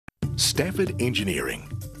Stafford Engineering,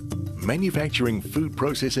 manufacturing food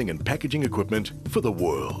processing and packaging equipment for the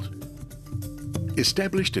world.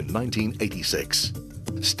 Established in 1986,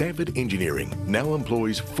 Stafford Engineering now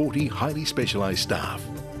employs 40 highly specialised staff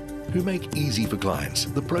who make easy for clients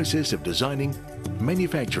the process of designing,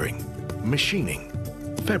 manufacturing, machining,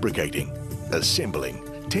 fabricating,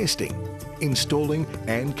 assembling, testing, installing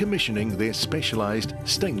and commissioning their specialised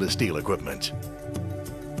stainless steel equipment.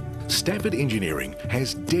 Stafford Engineering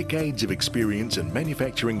has decades of experience in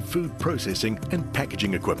manufacturing food processing and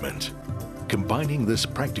packaging equipment. Combining this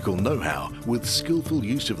practical know-how with skillful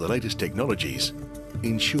use of the latest technologies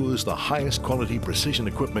ensures the highest quality precision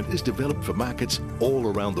equipment is developed for markets all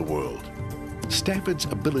around the world. Stafford's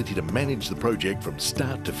ability to manage the project from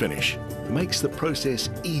start to finish makes the process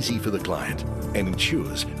easy for the client and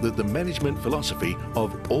ensures that the management philosophy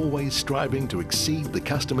of always striving to exceed the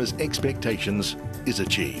customer's expectations is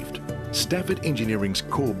achieved. Stafford Engineering's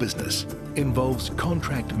core business involves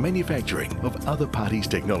contract manufacturing of other parties'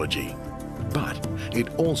 technology, but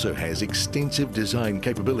it also has extensive design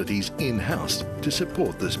capabilities in-house to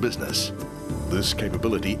support this business. This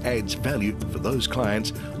capability adds value for those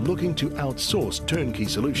clients looking to outsource turnkey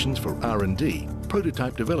solutions for R&D,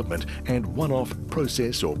 prototype development and one-off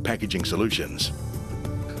process or packaging solutions.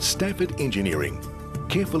 Stafford Engineering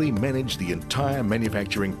carefully manage the entire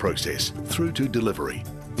manufacturing process through to delivery,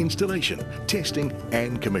 installation, testing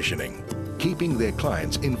and commissioning, keeping their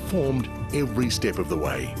clients informed every step of the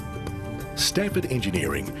way. Stafford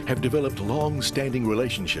Engineering have developed long-standing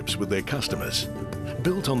relationships with their customers,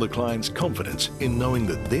 built on the client's confidence in knowing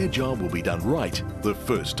that their job will be done right the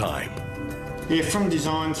first time. Yeah, from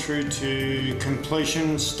design through to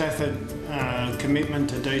completion, Stafford commitment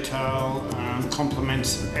to detail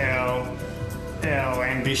complements our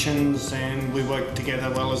ambitions, and we work together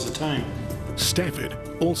well as a team. Stafford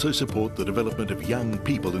also support the development of young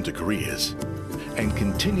people into careers and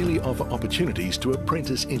continually offer opportunities to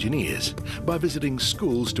apprentice engineers by visiting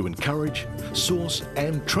schools to encourage, source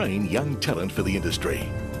and train young talent for the industry.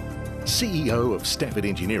 CEO of Stafford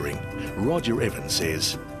Engineering, Roger Evans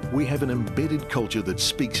says, "We have an embedded culture that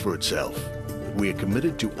speaks for itself. We are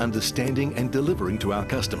committed to understanding and delivering to our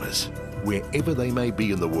customers, wherever they may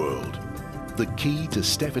be in the world. The key to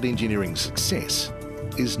Stafford Engineering's success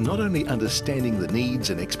is not only understanding the needs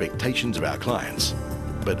and expectations of our clients,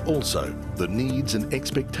 but also the needs and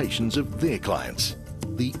expectations of their clients,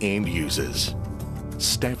 the end users."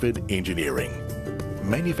 Stafford Engineering,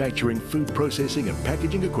 manufacturing food processing and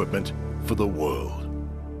packaging equipment for the world.